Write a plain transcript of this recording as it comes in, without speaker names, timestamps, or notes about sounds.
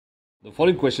The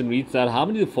following question reads that how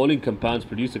many of the following compounds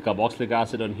produce a carboxylic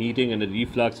acid on heating and a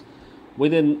reflux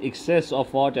with an excess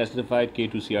of what acidified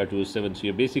K2Cr2O7? So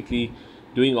you're basically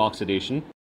doing oxidation.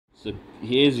 So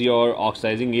here's your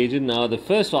oxidizing agent. Now this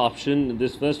first option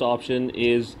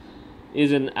is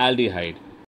an aldehyde.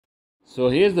 So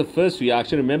here's the first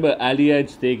reaction. Remember,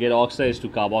 aldehydes, they get oxidized to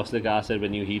carboxylic acid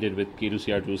when you heat it with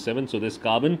K2Cr2O7. So this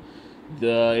carbon,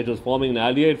 it was forming an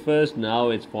aldehyde first, now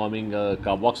it's forming a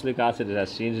carboxylic acid. It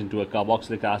has changed into a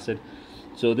carboxylic acid.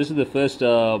 So this is the first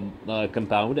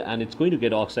compound, and it's going to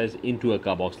get oxidized into a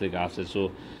carboxylic acid.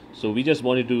 So we just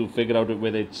wanted to figure out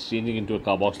whether it's changing into a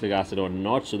carboxylic acid or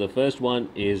not. So the first one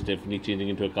is definitely changing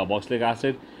into a carboxylic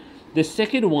acid. The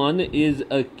second one is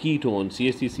a ketone,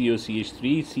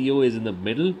 CH3COCH3. CO is in the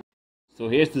middle. So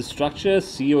here's the structure.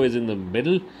 CO is in the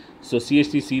middle. So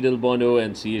CH3, C double bond O,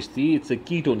 and CH3. It's a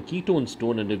ketone. Ketones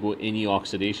don't undergo any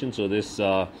oxidation. So this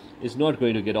is not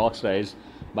going to get oxidized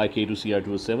by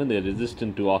K2Cr2O7. They're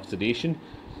resistant to oxidation.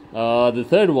 The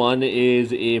third one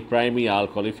is a primary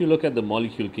alcohol. If you look at the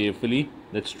molecule carefully,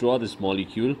 let's draw this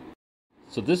molecule.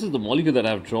 So this is the molecule that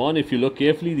I've drawn. If you look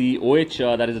carefully, the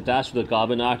OH that is attached to the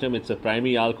carbon atom, it's a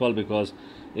primary alcohol because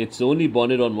it's only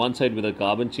bonded on one side with a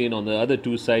carbon chain. On the other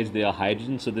two sides, they are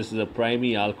hydrogen. So this is a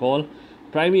primary alcohol.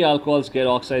 Primary alcohols get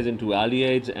oxidized into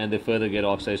aldehydes, and they further get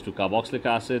oxidized to carboxylic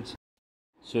acids.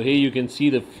 So here you can see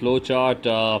the flow chart.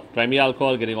 Primary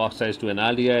alcohol getting oxidized to an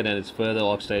aldehyde, and it's further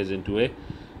oxidized into a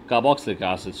carboxylic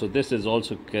acid. So this is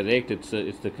also correct. It's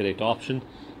the correct option.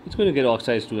 It's going to get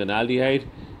oxidized to an aldehyde.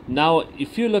 Now,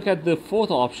 if you look at the fourth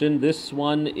option, this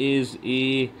one is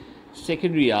a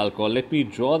secondary alcohol. Let me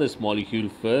draw this molecule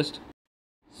first.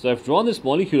 So I've drawn this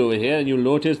molecule over here, and you'll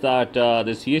notice that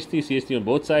there's CH3 on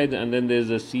both sides, and then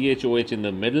there's a CHOH in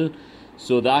the middle.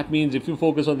 So that means if you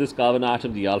focus on this carbon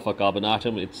atom, the alpha carbon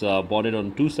atom, it's bonded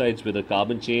on two sides with a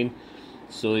carbon chain.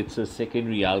 So it's a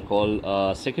secondary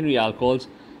alcohol. Secondary alcohols,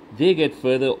 they get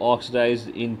further oxidized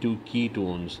into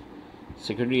ketones.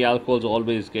 Secondary alcohols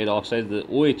always get oxidized. The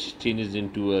OH changes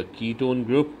into a ketone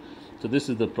group. So this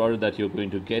is the product that you're going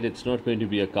to get. It's not going to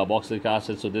be a carboxylic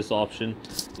acid. So this option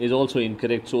is also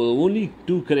incorrect. So the only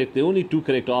two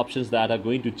correct options that are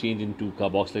going to change into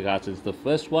carboxylic acids, the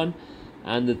first one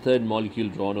and the third molecule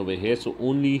drawn over here. So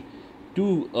only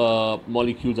two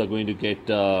molecules are going to get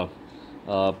they're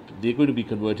going to be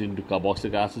converted into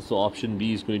carboxylic acid. So option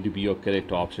B is going to be your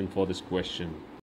correct option for this question.